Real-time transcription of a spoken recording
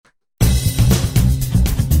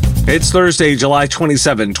It's Thursday, July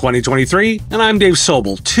 27, 2023, and I'm Dave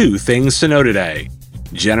Sobel. Two things to know today.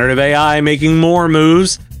 Generative AI making more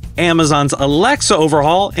moves, Amazon's Alexa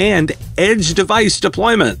overhaul, and edge device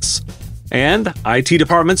deployments. And IT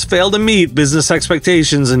departments fail to meet business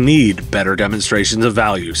expectations and need better demonstrations of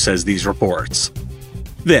value, says these reports.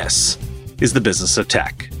 This is the Business of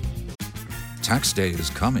Tech. Tax day is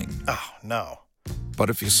coming. Oh, no. But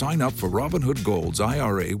if you sign up for Robinhood Gold's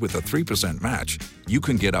IRA with a 3% match, you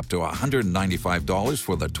can get up to $195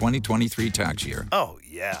 for the 2023 tax year. Oh,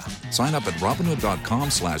 yeah. Sign up at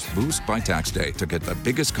Robinhood.com/boost by tax day to get the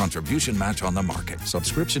biggest contribution match on the market.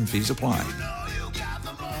 Subscription fees apply.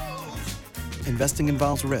 Investing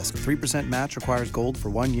involves risk. 3% match requires gold for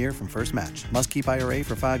 1 year from first match. Must keep IRA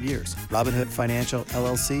for 5 years. Robinhood Financial,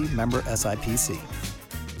 LLC, member SIPC.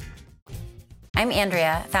 I'm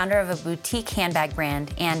Andrea, founder of a boutique handbag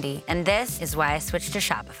brand, Andy, and this is why I switched to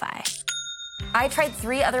Shopify. I tried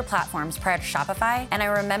 3 other platforms prior to Shopify, and I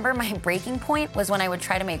remember my breaking point was when I would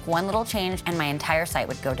try to make one little change and my entire site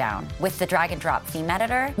would go down. With the drag and drop theme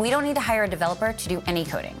editor, we don't need to hire a developer to do any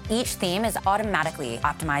coding. Each theme is automatically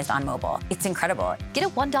optimized on mobile. It's incredible. Get a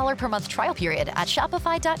 $1 per month trial period at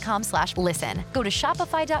shopify.com/listen. Go to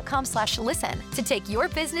shopify.com/listen to take your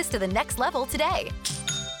business to the next level today.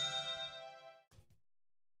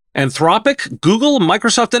 Anthropic, Google,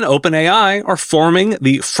 Microsoft, and OpenAI are forming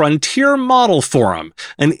the Frontier Model Forum,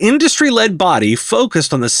 an industry-led body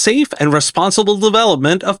focused on the safe and responsible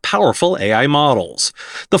development of powerful AI models.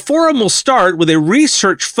 The forum will start with a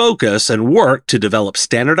research focus and work to develop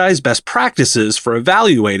standardized best practices for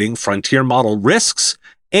evaluating frontier model risks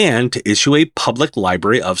and to issue a public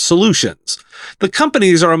library of solutions. The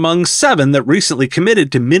companies are among 7 that recently committed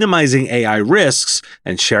to minimizing AI risks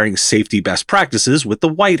and sharing safety best practices with the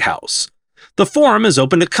White House. The forum is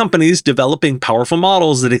open to companies developing powerful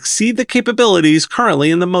models that exceed the capabilities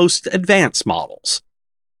currently in the most advanced models.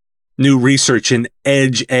 New research in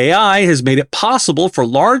Edge AI has made it possible for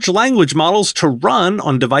large language models to run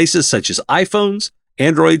on devices such as iPhones,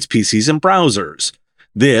 Androids, PCs, and browsers.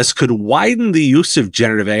 This could widen the use of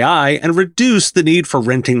generative AI and reduce the need for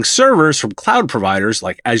renting servers from cloud providers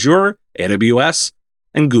like Azure, AWS,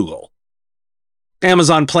 and Google.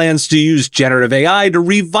 Amazon plans to use generative AI to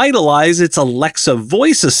revitalize its Alexa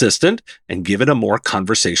voice assistant and give it a more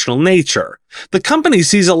conversational nature. The company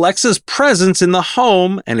sees Alexa's presence in the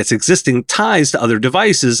home and its existing ties to other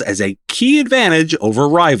devices as a key advantage over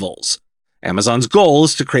rivals. Amazon's goal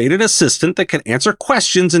is to create an assistant that can answer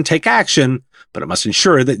questions and take action, but it must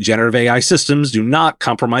ensure that generative AI systems do not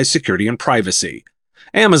compromise security and privacy.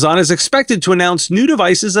 Amazon is expected to announce new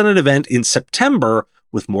devices at an event in September,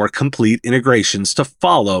 with more complete integrations to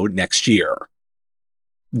follow next year.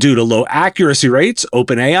 Due to low accuracy rates,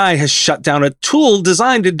 OpenAI has shut down a tool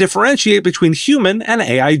designed to differentiate between human and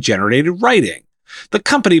AI-generated writing. The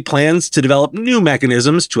company plans to develop new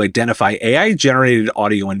mechanisms to identify AI-generated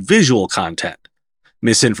audio and visual content.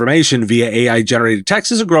 Misinformation via AI-generated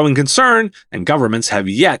text is a growing concern, and governments have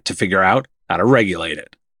yet to figure out how to regulate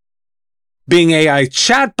it. Bing AI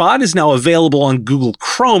chatbot is now available on Google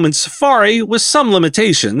Chrome and Safari with some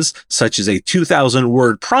limitations, such as a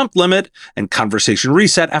 2,000-word prompt limit and conversation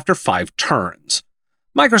reset after 5 turns.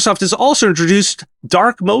 Microsoft has also introduced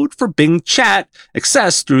dark mode for Bing Chat,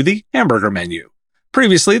 accessed through the hamburger menu.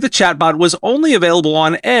 Previously, the chatbot was only available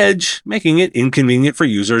on Edge, making it inconvenient for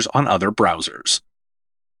users on other browsers.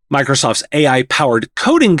 Microsoft's AI-powered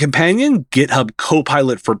coding companion, GitHub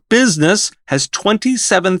Copilot for Business, has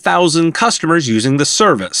 27,000 customers using the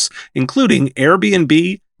service, including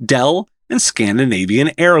Airbnb, Dell, and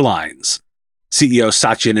Scandinavian Airlines. CEO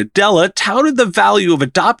Satya Nadella touted the value of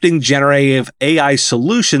adopting generative AI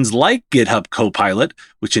solutions like GitHub Copilot,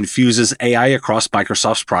 which infuses AI across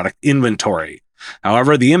Microsoft's product inventory.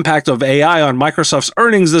 However, the impact of AI on Microsoft's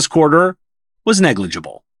earnings this quarter was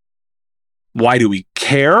negligible. Why do we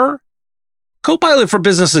care? Copilot for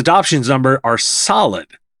Business adoptions numbers are solid.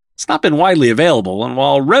 It's not been widely available, and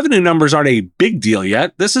while revenue numbers aren't a big deal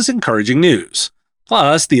yet, this is encouraging news.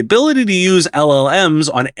 Plus, the ability to use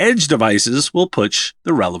LLMs on edge devices will push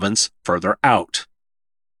the relevance further out.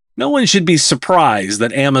 No one should be surprised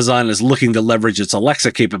that Amazon is looking to leverage its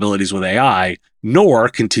Alexa capabilities with AI, nor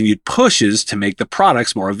continued pushes to make the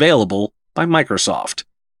products more available by Microsoft.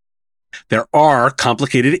 There are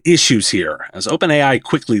complicated issues here. As OpenAI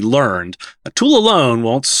quickly learned, a tool alone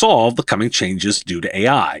won't solve the coming changes due to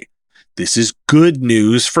AI. This is good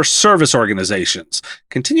news for service organizations,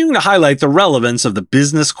 continuing to highlight the relevance of the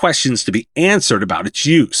business questions to be answered about its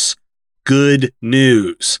use. Good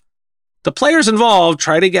news. The players involved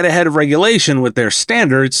try to get ahead of regulation with their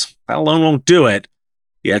standards. That alone won't do it,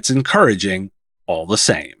 yet it's encouraging all the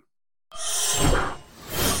same.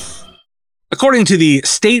 According to the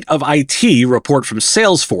State of IT report from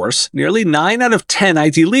Salesforce, nearly 9 out of 10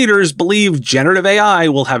 IT leaders believe generative AI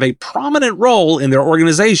will have a prominent role in their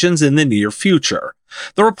organizations in the near future.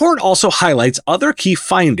 The report also highlights other key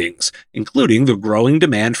findings, including the growing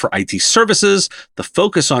demand for IT services, the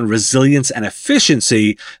focus on resilience and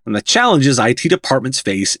efficiency, and the challenges IT departments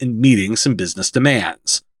face in meeting some business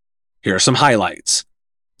demands. Here are some highlights.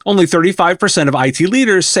 Only 35% of IT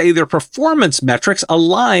leaders say their performance metrics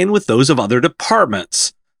align with those of other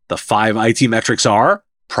departments. The 5 IT metrics are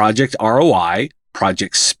project ROI,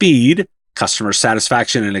 project speed, customer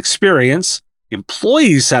satisfaction and experience,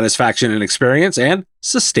 employee satisfaction and experience, and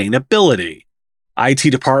sustainability. IT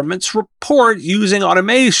departments report using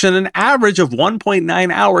automation an average of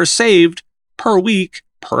 1.9 hours saved per week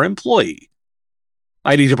per employee.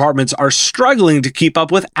 IT departments are struggling to keep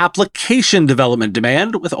up with application development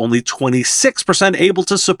demand, with only 26% able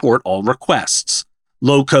to support all requests.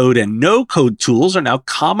 Low-code and no-code tools are now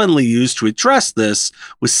commonly used to address this,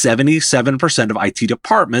 with 77% of IT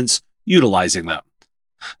departments utilizing them.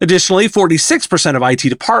 Additionally, 46% of IT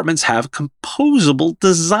departments have composable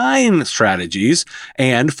design strategies,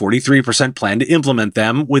 and 43% plan to implement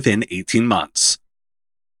them within 18 months.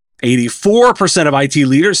 84% of IT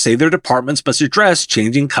leaders say their departments must address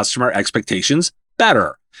changing customer expectations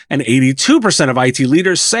better, and 82% of IT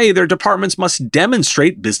leaders say their departments must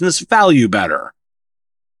demonstrate business value better.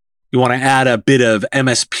 You want to add a bit of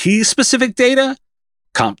MSP-specific data?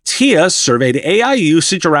 CompTIA surveyed AI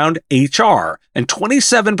usage around HR, and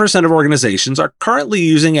 27% of organizations are currently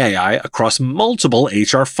using AI across multiple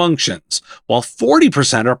HR functions, while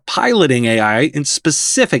 40% are piloting AI in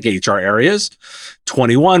specific HR areas,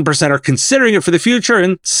 21% are considering it for the future,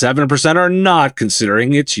 and 7% are not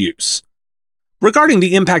considering its use. Regarding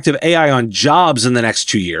the impact of AI on jobs in the next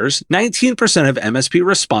 2 years, 19% of MSP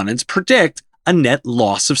respondents predict a net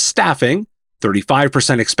loss of staffing,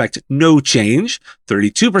 35% expect no change,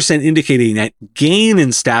 32% indicate a net gain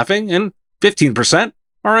in staffing, and 15%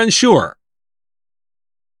 are unsure.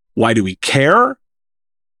 Why do we care?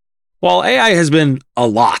 While AI has been a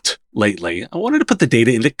lot lately, I wanted to put the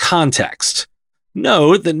data into context.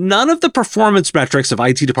 Note that none of the performance metrics of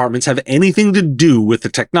IT departments have anything to do with the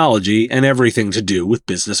technology and everything to do with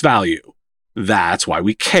business value. That's why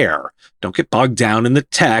we care. Don't get bogged down in the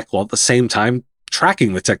tech while at the same time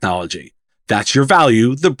tracking the technology. That's your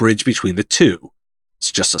value, the bridge between the two.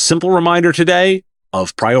 It's just a simple reminder today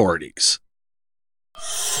of priorities.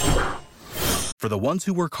 For the ones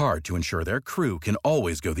who work hard to ensure their crew can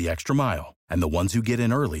always go the extra mile, and the ones who get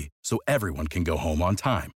in early so everyone can go home on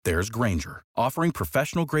time, there's Grainger, offering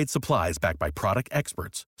professional-grade supplies backed by product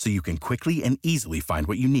experts so you can quickly and easily find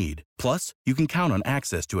what you need. Plus, you can count on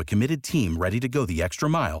access to a committed team ready to go the extra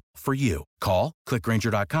mile for you. Call, click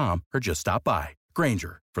Grainger.com, or just stop by.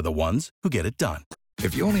 Grainger, for the ones who get it done.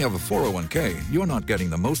 If you only have a 401k, you're not getting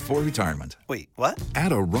the most for retirement. Wait, what?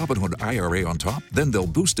 Add a Robinhood IRA on top, then they'll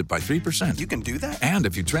boost it by 3%. You can do that? And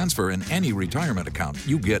if you transfer in any retirement account,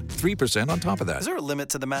 you get 3% on top of that. Is there a limit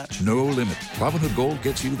to the match? No limit. Robinhood Gold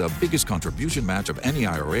gets you the biggest contribution match of any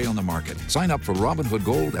IRA on the market. Sign up for Robinhood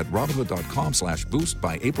Gold at Robinhood.com/boost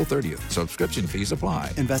by April 30th. Subscription fees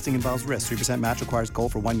apply. Investing involves risk. 3% match requires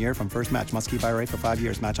gold for 1 year from first match. Must keep IRA for 5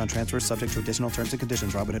 years. Match on transfers subject to additional terms and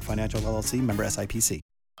conditions. Robinhood Financial LLC, member SIPC.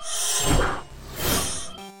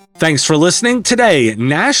 Thanks for listening. Today,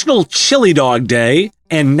 National Chili Dog Day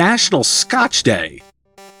and National Scotch Day.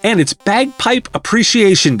 And it's Bagpipe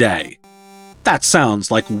Appreciation Day. That sounds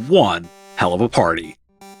like one hell of a party.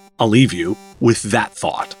 I'll leave you with that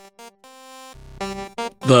thought.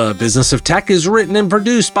 The Business of Tech is written and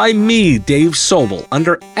produced by me, Dave Sobel,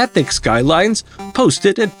 under ethics guidelines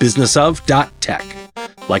posted at businessof.tech.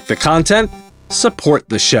 Like the content? Support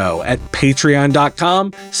the show at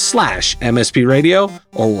patreon.com/MSP Radio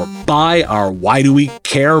or buy our Why Do We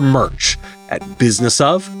Care merch at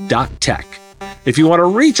businessof.tech. If you want to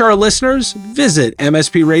reach our listeners, visit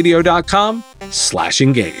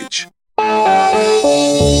mspradio.com/engage.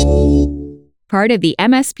 Part of the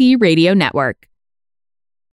MSP Radio Network.